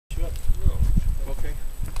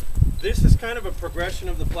This is kind of a progression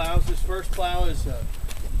of the plows. This first plow is,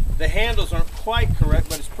 the handles aren't quite correct,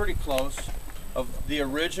 but it's pretty close, of the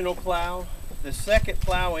original plow. The second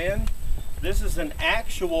plow in, this is an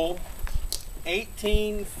actual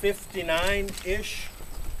 1859-ish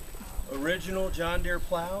original John Deere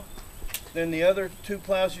plow. Then the other two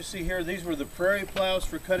plows you see here, these were the prairie plows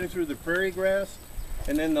for cutting through the prairie grass.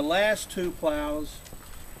 And then the last two plows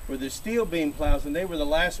were the steel beam plows, and they were the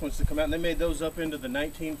last ones to come out, and they made those up into the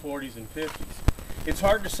 1940s and 50s. It's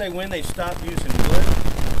hard to say when they stopped using wood,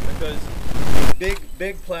 because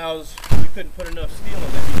big plows, you couldn't put enough steel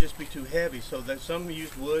in them, it'd just be too heavy. So that some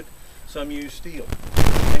used wood, some used steel.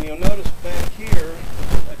 And you'll notice back here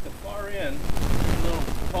at the far end, a little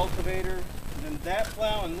cultivator. And then that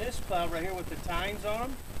plow and this plow right here with the tines on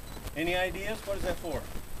them. Any ideas? What is that for?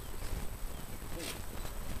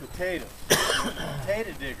 Potatoes.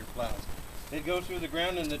 Potato digger plows. They'd go through the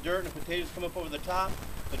ground in the dirt, and the potatoes come up over the top.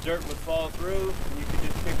 The dirt would fall through, and you could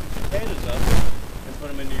just pick the potatoes up and put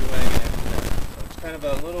them into your wagon after that. So it's kind of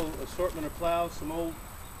a little assortment of plows, some old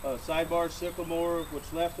sidebar sycamore,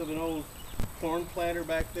 what's left of an old corn planter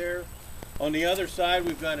back there. On the other side,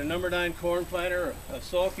 we've got a number 9 corn planter, a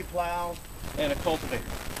sulky plow, and a cultivator,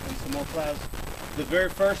 and some more plows. The very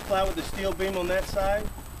first plow with the steel beam on that side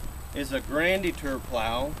is a Granditour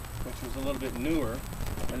plow, which was a little bit newer,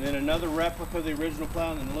 and then another replica of the original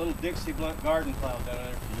plow, and then a little Dixie Blunt garden plow down there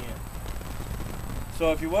at the end.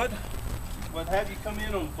 So if you would, we'll have you come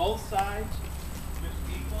in on both sides, just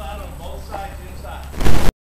equal out on both sides inside.